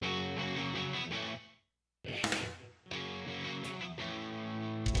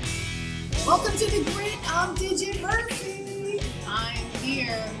Welcome to The Grit. I'm Digit Murphy. I'm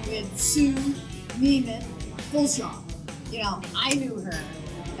here with Sue Neiman Fulshaw. You know, I knew her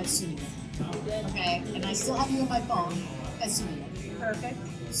as Sue Neiman. You did? Okay, and I still have you on my phone as Sue Neiman. Perfect.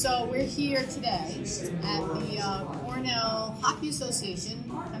 So we're here today at the Cornell Hockey Association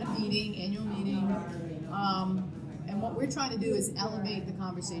kind of meeting, annual meeting. And what we're trying to do is elevate the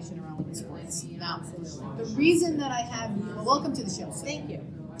conversation around women's sports. Now, the reason that I have you, well, welcome to the show, Sue. Thank you.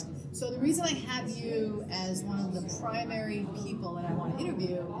 So the reason I have you as one of the primary people that I want to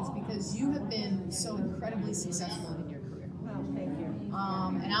interview is because you have been so incredibly successful in your career. Oh, thank you.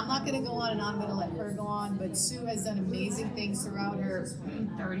 And I'm not going to go on and I'm going to let her go on, but Sue has done amazing things throughout her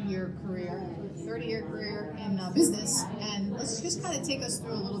 30-year career in business. And let's just kind of take us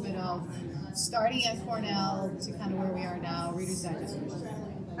through a little bit of starting at Cornell to kind of where we are now, Reader's Digest.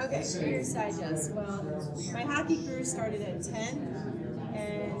 Okay, Reader's Digest. Well, my hockey career started at 10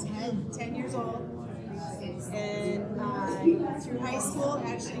 years old. And through high school,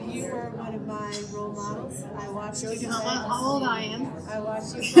 actually, you were one of my role models. I watched you play. How old I am. I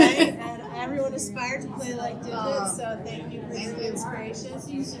watched you play, and everyone aspired to play like Digit, so thank you for your inspiration.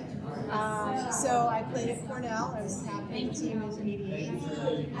 So I played at Cornell. I was captain of the team in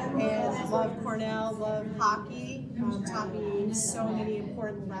 '88, and loved Cornell, loved hockey. Taught me so many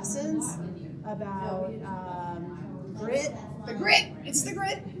important lessons about grit. The grit. It's the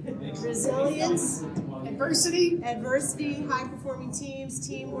grit. Resilience. Adversity. High-performing teams,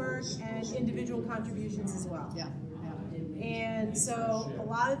 teamwork, and individual contributions as well. Yeah. And so a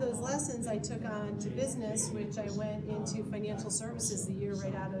lot of those lessons I took on to business, which I went into financial services the year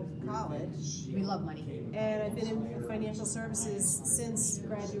right out of college. We love money. And I've been in financial services since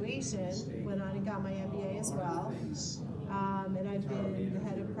graduation, went on and got my MBA as well. And I've been the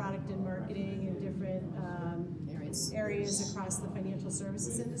head of product and marketing in different areas across the financial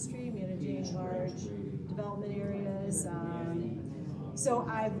services industry, managing large development areas. So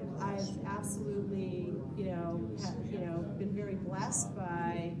I've absolutely, been very blessed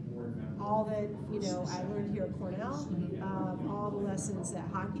by all that, I learned here at Cornell, all the lessons that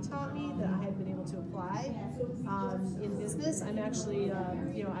hockey taught me that I have been able to apply in business. I'm actually,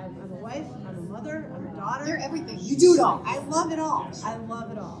 I'm a wife, I'm a mother, I'm a daughter. You're everything. You do it all. I love it all.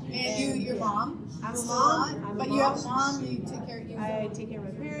 And your mom? I'm a mom. You have a mom, you take care of you. I take care of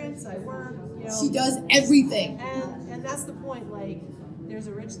my parents, I work, She does everything. And that's the point, like, there's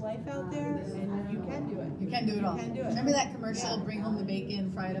a rich life out there, and you can do it. You can do it all. You can do it. Remember that commercial, bring home the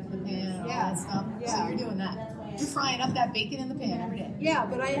bacon, fry it up in the pan, and all that stuff? Yeah. So you're doing that. You're frying up that bacon in the pan every day. Yeah,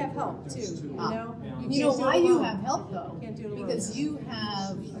 but I have help, too, You know why you have help, though? Can't do it alone. Because you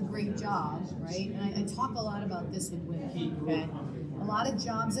have a great job, right? And I talk a lot about this with women, okay? A lot of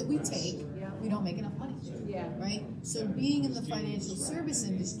jobs that we take, we don't make enough money. Yeah. Right? So being in the financial service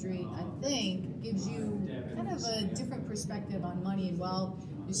industry, I think, gives you kind of a different perspective on money and wealth.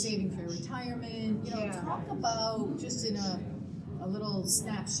 You're saving for your retirement. Talk about just in a little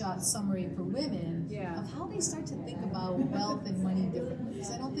snapshot summary for women of how they start to think about wealth and money differently.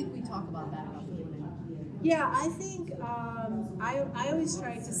 Because I don't think we talk about that enough with women. Yeah, I think I always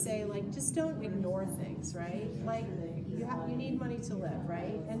try to say, like, just don't ignore things, right? Like, you need money to live,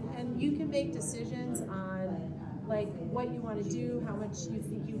 right? And you can make decisions on, like, what you want to do, how much you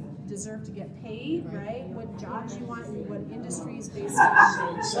think you deserve to get paid, right? What jobs you want and what industries based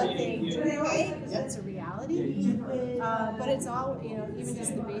on what they do, right? Because that's a reality. But it's all, even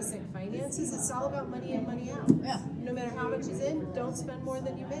just the basic finances, it's all about money in, money out. Yeah. No matter how much is in, don't spend more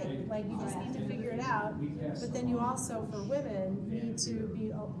than you make. Like, you just need to figure it out. But then you also, for women, need to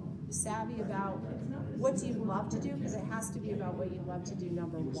be savvy about what do you love to do, because it has to be about what you love to do,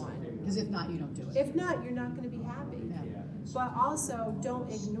 number one. Because if not, you don't do it. If not, you're not going to be happy. Yeah. But also, don't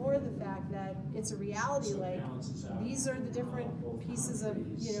ignore the fact that it's a reality. Like, these are the different pieces of,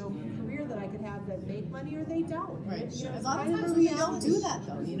 career that I could have that make money or they don't. Right. A lot of times women don't do that,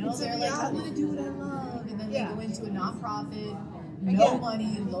 though. They're like, I want to do what I love, and then they go into a nonprofit, no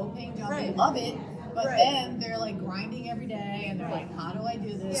money, low-paying job. They love it. But then they're like grinding every day, and they're like, how do I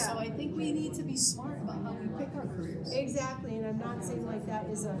do this? Yeah. So I think we need to be smart about how we pick our careers. Exactly, and I'm not saying like that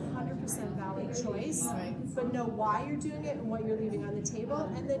is 100% valid choice, Right. but know why you're doing it and what you're leaving on the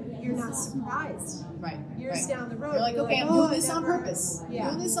table, and then you're not surprised. Right. Years down the road, You're like, okay, I'm doing this on purpose. Yeah.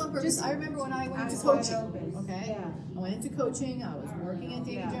 I'm doing this on purpose. I remember when I went into coaching. Okay. Yeah. I went into coaching. I was working at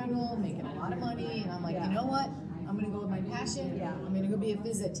Data General, making a lot of money, and I'm like, you know what? I'm going to go with my passion. Yeah. I'm going to go be a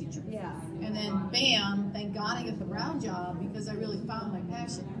phys ed teacher. Yeah. And then, bam, thank God I got the Brown job because I really found my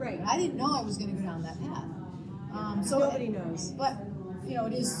passion. Right. I didn't know I was going to go down that path. Nobody knows. But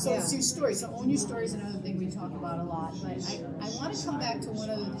it is, so it's your story. So own your story is another thing we talk about a lot. But I want to come back to one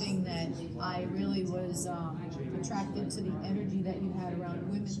other thing that I really was attracted to the energy that you had around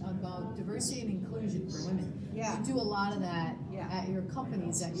women, about diversity and inclusion for women. Yeah. You do a lot of that at your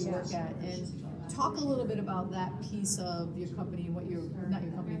companies that you work at. And talk a little bit about that piece of your company and what not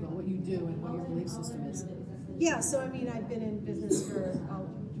your company, but what you do and what your belief system is. Yeah, so I mean, I've been in business for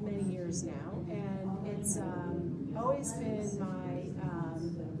many years now, and it's always been my,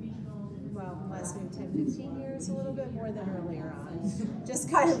 last maybe 10, 15 years, a little bit more than earlier on.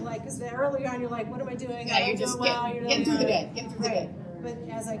 Just kind of like, because earlier on you're like, what am I doing? Yeah, you're just getting through the day. Getting through the day. But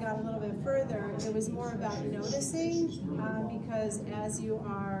as I got a little bit further, it was more about noticing, because as you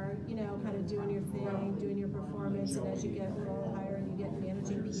are, kind of doing your thing, doing your performance, and as you get a little higher and you get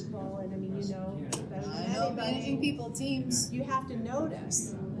managing people, and I mean, better than anybody. Managing people, teams. You have to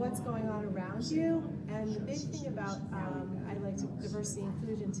notice what's going on around you, and the big thing about diversity and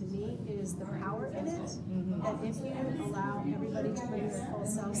inclusion to me is the power in it. Mm-hmm. And if you allow everybody to bring their full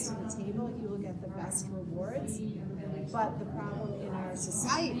selves to the table, you will get the best rewards. But the problem in our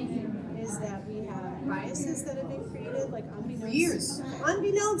society is that we have biases that have been created, like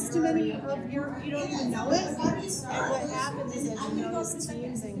unbeknownst to many of you don't even know it. And what happens is that you notice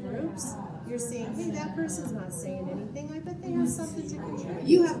teams and groups, you're seeing, hey, that person's not saying anything. I bet they have something to contribute.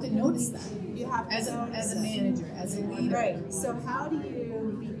 You have to notice that. You have to as a manager, as a leader. Right. So how do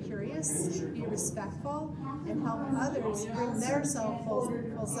you be curious, be respectful, and help others bring their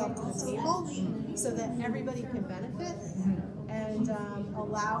full self to the table so that everybody can benefit and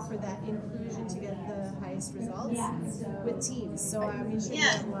allow for that inclusion to get the highest results with teams. So I mean, you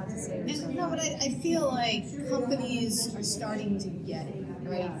have a lot to say. But I feel like companies are starting to get it,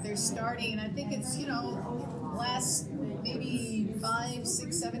 right? They're starting, and I think it's, last maybe 5,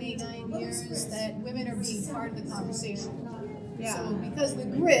 6, 7, 8, 9 years that women are being part of the conversation. Yeah. So because the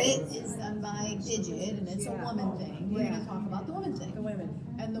grit is done by Digit and it's a woman thing, we're going to talk about the woman thing. The women.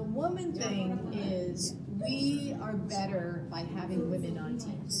 And the woman thing is we are better by having women on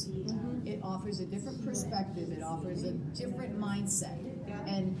teams. Mm-hmm. It offers a different perspective. It offers a different mindset.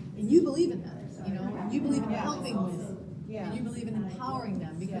 And you believe in that, and you believe in helping women. Yeah. And you believe in empowering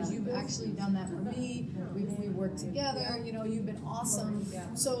them because you've actually done that for me. We work together. You've been awesome.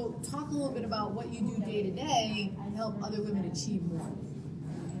 Yeah. So talk a little bit about what you do day to day to help other women achieve more.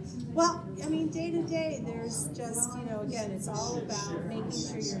 Well, I mean, day to day, there's just, again, it's all about making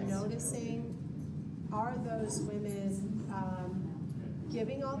sure you're noticing, are those women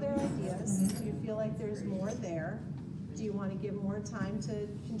giving all their ideas? Do you feel like there's more there? Do you want to give more time to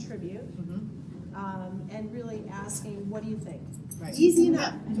contribute? Mm-hmm. And really asking, what do you think? Right. Easy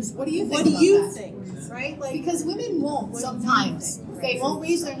enough. Just what do you think? What do you think? Right? Like, because women won't sometimes. They won't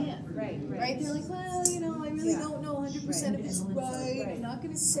raise their hand. Right. They're like, well, I really don't know 100% if it's right. I'm not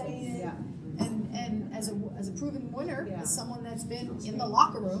going to say it. Yeah. And as a proven winner, as someone that's been in the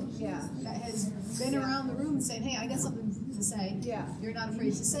locker room, that has been around the room saying, hey, I got something to say. Yeah. You're not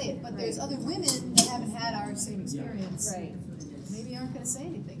afraid to say it. But there's other women that haven't had our same experience. Right. Maybe aren't going to say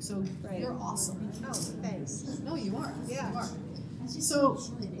anything. So you're awesome. Oh, thanks. No, you are. Yeah. You are. So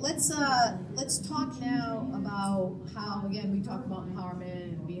let's talk now about how, again, we talk about empowerment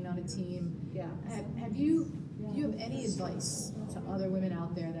and being on a team. Yeah. Do you have any advice to other women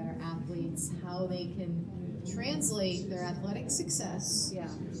out there that are athletes, how they can translate their athletic success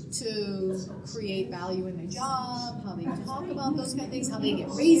to create value in their job, how they talk about those kind of things, how they get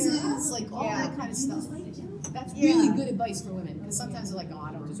raises, like all that kind of stuff? That's really good advice for women, because sometimes they're like, oh,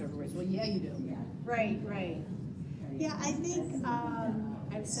 I don't deserve a raise. Well, yeah, you do. Right. Yeah, I think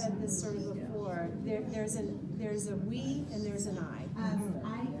I've said this sort of before. There's a we and there's an I.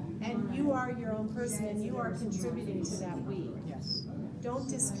 And you are your own person, and you are contributing to that we. Yes. Don't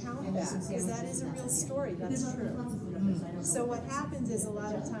discount that, because that is a real story. That's true. So what happens is a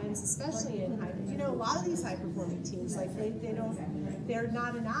lot of times, especially in a lot of these high performing teams, like they're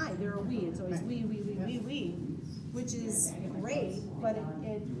not an I, they're a we. It's always we, which is great, but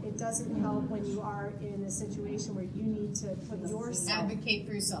it doesn't help when you are in a situation where you need to put yourself, advocate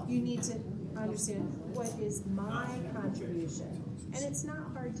for yourself. You need to understand what is my contribution. And it's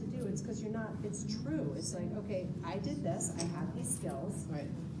not hard to do. It's because it's true. It's like, okay, I did this. I have these skills. Right.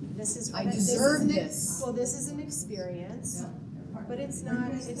 This is I deserve this. Well, this is an experience, but it's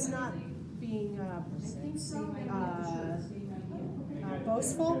not being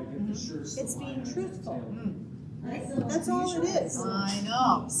boastful. Mm-hmm. It's being truthful. Mm-hmm. That's all it is. I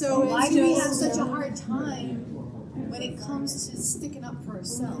know. So why do we have such a hard time when it comes to sticking up for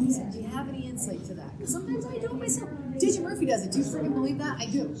ourselves? Do you have any insight to that? Because sometimes I do it myself. Digit Murphy does it. Do you freaking believe that? I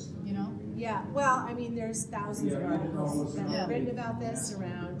do. Yeah, well, I mean, there's thousands of articles that have written about this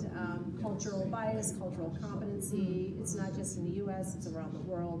around cultural bias, cultural competency. It's not just in the U.S., it's around the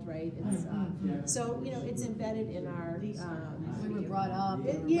world, right? It's, so, you know, it's embedded in our... we were brought up.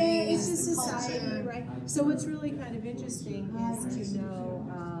 It's just society, right? So what's really kind of interesting is to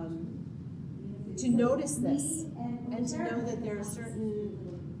know, to notice this, and to know that there are certain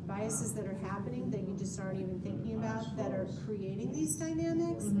biases that are happening that you just aren't even thinking about that are creating these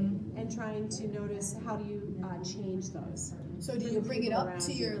dynamics, and trying to notice how do you change those. So do you bring it up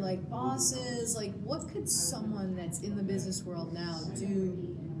to your like bosses? Like, what could someone that's in the business world now do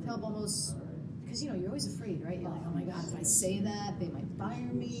to help almost, because you know you're always afraid, right? You're like, oh my God, if I say that, they might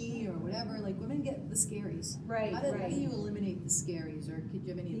fire me or whatever. Like, women get the scaries. Right. How do you eliminate the scaries, or could you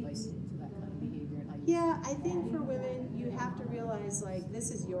have any advice to that kind of behavior? And how you I think for women, you have to realize, like,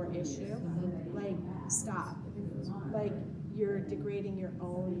 this is your issue. Like, stop. Like, you're degrading your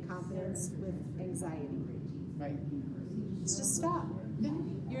own confidence with anxiety. Right. Just stop.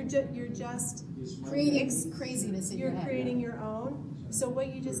 You're just creating craziness in your head. You're creating your own. So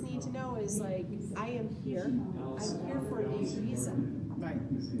what you just need to know is, like, I am here. I'm here for a reason. Right.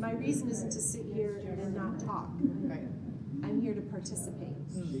 My reason isn't to sit here and not talk. Right. I'm here to participate.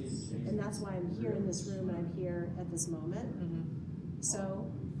 And that's why I'm here in this room and I'm here at this moment.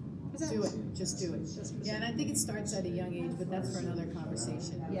 So do it. Just do it. Yeah, and I think it starts at a young age, but that's for another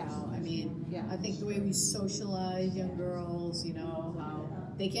conversation. You know? I mean, I think the way we socialize young girls, you know, how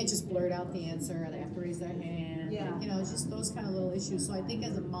they can't just blurt out the answer, they have to raise their hand. You know, it's just those kind of little issues. So I think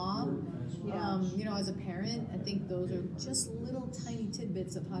as a mom, you know, as a parent, I think those are just little tiny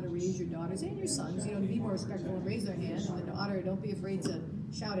tidbits of how to raise your daughters and your sons, you know, to be more respectful and raise their hand. And the daughter, don't be afraid to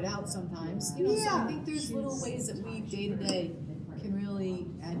shout it out sometimes. You know, so I think there's little ways that we day to day can really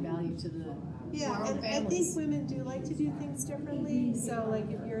add value to the to our own and families. I think women do like to do things differently. So, like,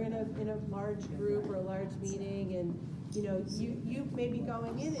 if you're in a large group or a large meeting, and you know you may be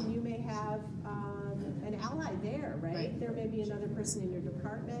going in and you may have an ally there, right? There may be another person in your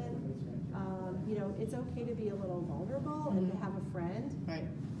department. You know, it's okay to be a little vulnerable and to have a friend,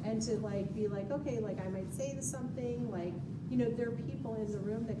 and to like be like, okay, like I might say something, like, you know, there are people in the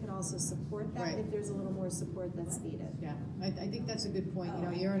room that can also support that if there's a little more support that's needed. Yeah, I think that's a good point. You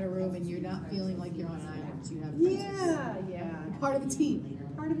know, you're in a room and you're not feeling like you're on an island. You have friends with you. Part of a team.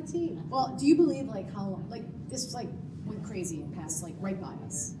 Part of a team. Well, do you believe like how like this like went crazy and passed like right by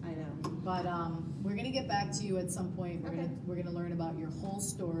us? I know. But we're gonna get back to you at some point. We're gonna learn about your whole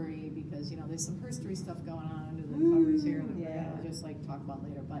story, because you know there's some herstory stuff going on under the covers here that we're gonna just like talk about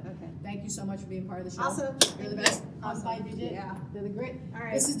later. But thank you so much for being part of the show. Awesome. You're the best. Awesome. Bye, Digit. Yeah. They're the grit. All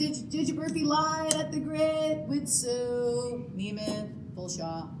right. This is Digit Murphy live at the Grit with Sue Neiman,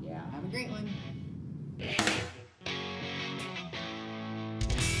 Fulshaw. Yeah. Have a great one.